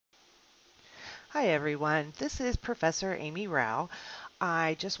Hi everyone, this is Professor Amy Raugh.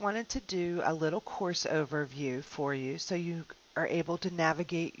 I just wanted to do a little course overview for you so you are able to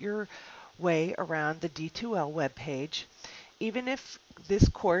navigate your way around the D2L webpage. Even if this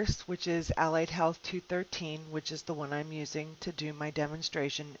course, which is Allied Health 213, which is the one I'm using to do my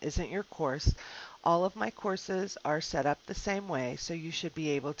demonstration, isn't your course, all of my courses are set up the same way, so you should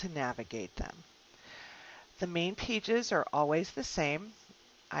be able to navigate them. The main pages are always the same.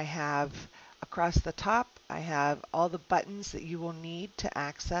 I have across the top, I have all the buttons that you will need to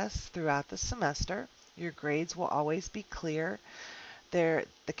access throughout the semester. Your grades will always be clear. The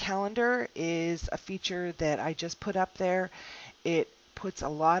calendar is a feature that I just put up there. It puts a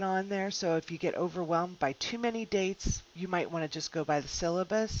lot on there, so if you get overwhelmed by too many dates, you might want to just go by the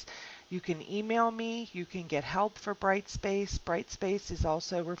syllabus. You can email me. You can get help for Brightspace. Brightspace is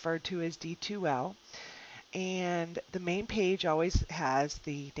also referred to as D2L. And the main page always has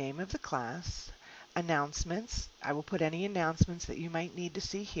the name of the class, announcements. I will put any announcements that you might need to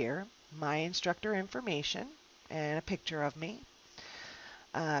see here, my instructor information, and a picture of me.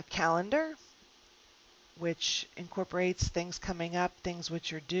 Calendar, which incorporates things coming up, things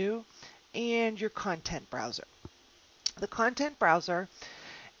which are due, and your content browser. The content browser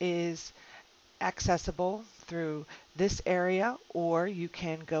is accessible through this area, or you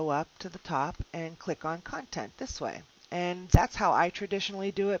can go up to the top and click on content this way. And that's how I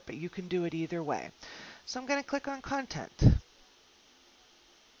traditionally do it, but you can do it either way. So I'm going to click on content.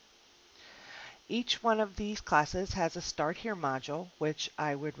 Each one of these classes has a Start Here module, which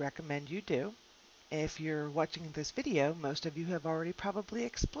I would recommend you do. If you're watching this video, most of you have already probably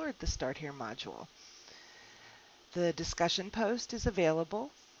explored the Start Here module. The discussion post is available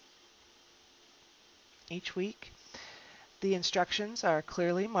each week. The instructions are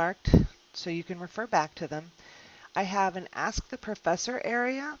clearly marked so you can refer back to them. I have an Ask the Professor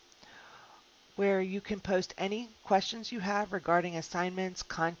area where you can post any questions you have regarding assignments,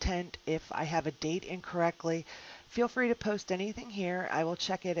 content. If I have a date incorrectly, feel free to post anything here. I will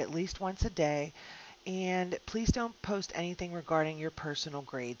check it at least once a day. And please don't post anything regarding your personal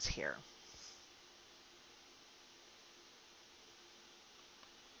grades here.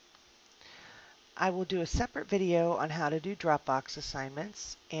 I will do a separate video on how to do Dropbox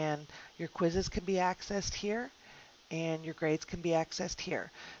assignments, and your quizzes can be accessed here and your grades can be accessed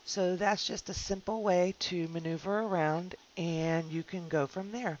here. So that's just a simple way to maneuver around, and you can go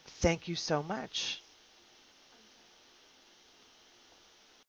from there. Thank you so much.